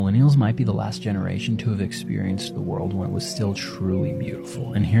millennials might be the last generation to have experienced the world when it was still truly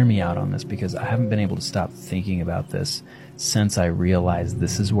beautiful. And hear me out on this, because I haven't been able to stop thinking about this since I realized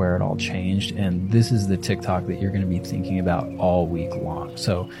this is where it all changed, and this is the TikTok that you're going to be thinking about all week long.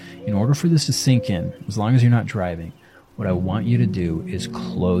 So in order for this to sink in, as long as you're not driving, what I want you to do is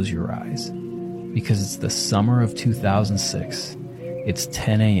close your eyes, because it's the summer of 2006. It's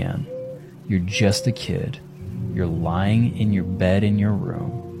 10 a.m. You're just a kid. You're lying in your bed in your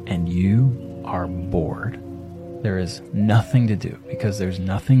room, and you are bored. There is nothing to do because there's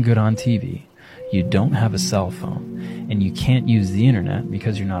nothing good on TV. You don't have a cell phone, and you can't use the internet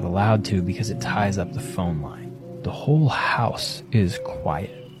because you're not allowed to, because it ties up the phone line. The whole house is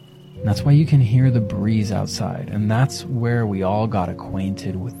quiet. And that's why you can hear the breeze outside. And that's where we all got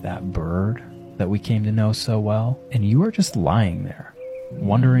acquainted with that bird that we came to know so well. And you are just lying there,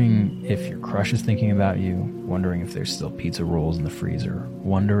 wondering if your crush is thinking about you, wondering if there's still pizza rolls in the freezer,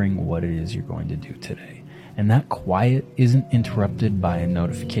 wondering what it is you're going to do today. And that quiet isn't interrupted by a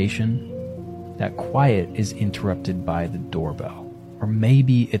notification. That quiet is interrupted by the doorbell. Or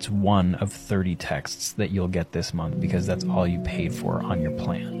maybe it's one of 30 texts that you'll get this month because that's all you paid for on your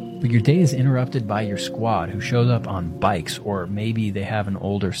plan. But your day is interrupted by your squad who shows up on bikes, or maybe they have an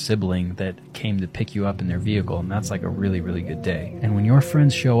older sibling that came to pick you up in their vehicle, and that's like a really, really good day. And when your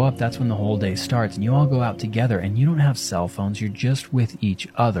friends show up, that's when the whole day starts, and you all go out together, and you don't have cell phones, you're just with each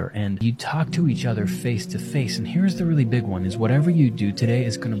other, and you talk to each other face to face. And here's the really big one, is whatever you do today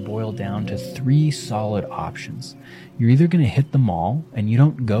is going to boil down to 3 solid options. You're either going to hit the mall, and you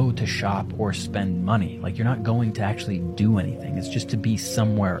don't go to shop or spend money. Like, you're not going to actually do anything. It's just to be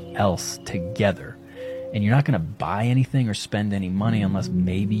somewhere else together. And you're not going to buy anything or spend any money unless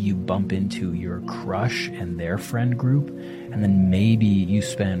maybe you bump into your crush and their friend group, and then maybe you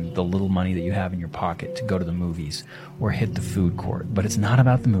spend the little money that you have in your pocket to go to the movies or hit the food court. But it's not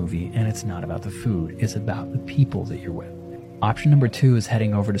about the movie, and it's not about the food. It's about the people that you're with. Option number 2 is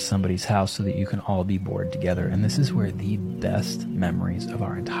heading over to somebody's house so that you can all be bored together. And this is where the best memories of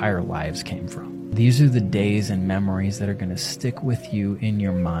our entire lives came from. These are the days and memories that are going to stick with you in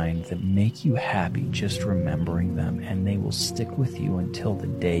your mind, that make you happy just remembering them, and they will stick with you until the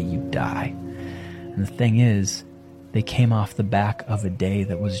day you die. And the thing is, they came off the back of a day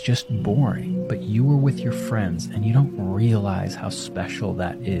that was just boring, but you were with your friends, and you don't realize how special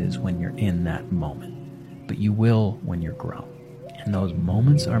that is when you're in that moment. But you will when you're grown. And those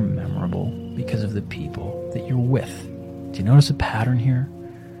moments are memorable because of the people that you're with. Do you notice a pattern here?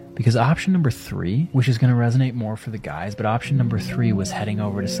 Because option number 3, which is going to resonate more for the guys, but option number 3 was heading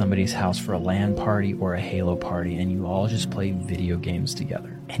over to somebody's house for a LAN party or a Halo party, and you all just play video games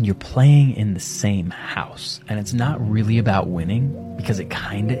together. And you're playing in the same house. And it's not really about winning, because it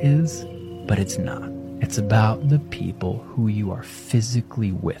kind of is, but it's not. It's about the people who you are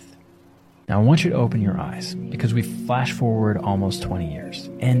physically with. Now, I want you to open your eyes, because we flash forward almost 20 years,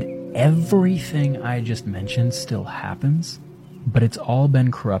 and everything I just mentioned still happens, but it's all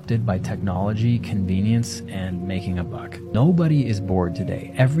been corrupted by technology, convenience, and making a buck. Nobody is bored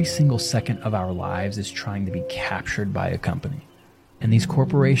today. Every single second of our lives is trying to be captured by a company. And these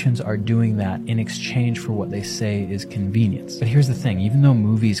corporations are doing that in exchange for what they say is convenience. But here's the thing, even though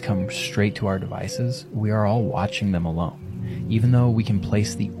movies come straight to our devices, we are all watching them alone. Even though we can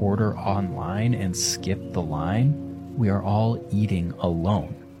place the order online and skip the line, we are all eating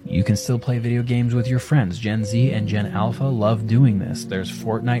alone. You can still play video games with your friends. Gen Z and Gen Alpha love doing this. There's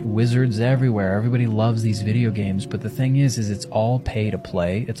Fortnite wizards everywhere. Everybody loves these video games. But the thing is it's all pay to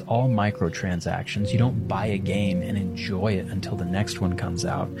play. It's all microtransactions. You don't buy a game and enjoy it until the next one comes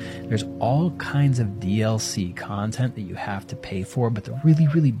out. There's all kinds of DLC content that you have to pay for. But the really,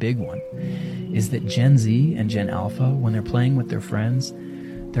 really big one is that Gen Z and Gen Alpha, when they're playing with their friends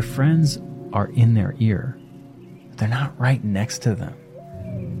are in their ear. They're not right next to them.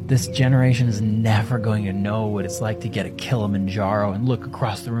 This generation is never going to know what it's like to get a Kilimanjaro and look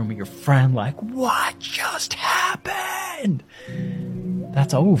across the room at your friend like, what just happened?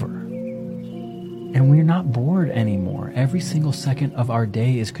 That's over. And we're not bored anymore. Every single second of our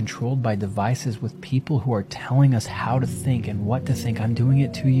day is controlled by devices with people who are telling us how to think and what to think. I'm doing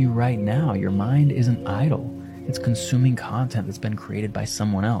it to you right now. Your mind isn't idle. It's consuming content that's been created by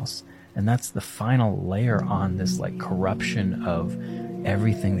someone else. And that's the final layer on this corruption of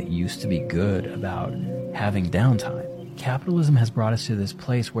everything that used to be good about having downtime. Capitalism has brought us to this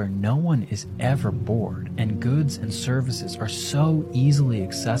place where no one is ever bored, and goods and services are so easily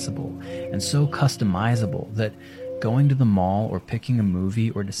accessible and so customizable that going to the mall or picking a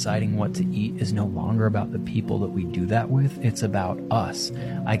movie or deciding what to eat is no longer about the people that we do that with. It's about us.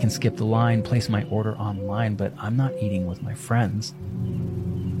 I can skip the line, place my order online, but I'm not eating with my friends.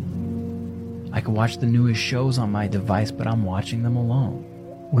 I can watch the newest shows on my device, but I'm watching them alone.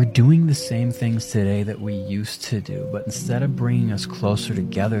 We're doing the same things today that we used to do, but instead of bringing us closer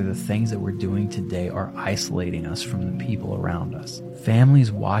together, the things that we're doing today are isolating us from the people around us.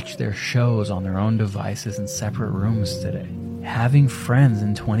 Families watch their shows on their own devices in separate rooms today. Having friends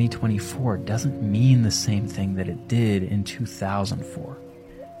in 2024 doesn't mean the same thing that it did in 2004.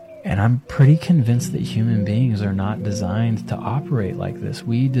 And I'm pretty convinced that human beings are not designed to operate like this.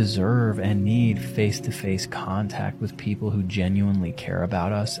 We deserve and need face-to-face contact with people who genuinely care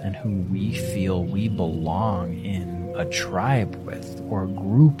about us and who we feel we belong in a tribe with or a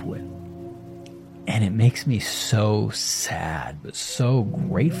group with. And it makes me so sad, but so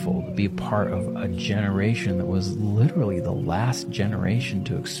grateful to be a part of a generation that was literally the last generation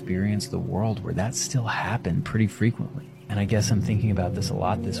to experience the world where that still happened pretty frequently. And I guess I'm thinking about this a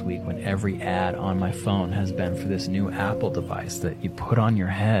lot this week when every ad on my phone has been for this new Apple device that you put on your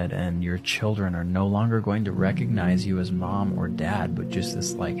head, and your children are no longer going to recognize you as mom or dad, but just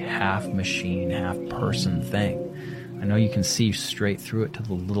this like half machine, half person thing. I know you can see straight through it to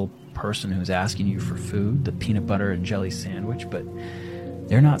the little person who's asking you for food, the peanut butter and jelly sandwich, but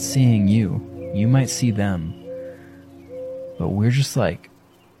they're not seeing you. You might see them, but we're just like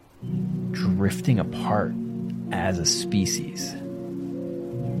drifting apart as a species.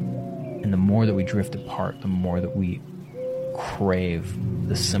 And the more that we drift apart, the more that we crave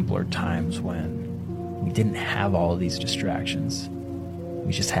the simpler times when we didn't have all of these distractions.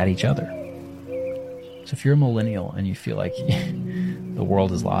 We just had each other. So if you're a millennial and you feel like the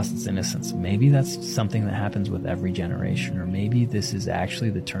world has lost its innocence, maybe that's something that happens with every generation, or maybe this is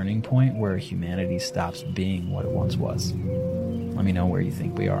actually the turning point where humanity stops being what it once was. Let me know where you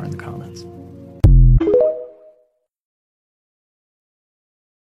think we are in the comments.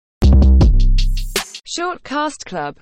 Shortcast Club.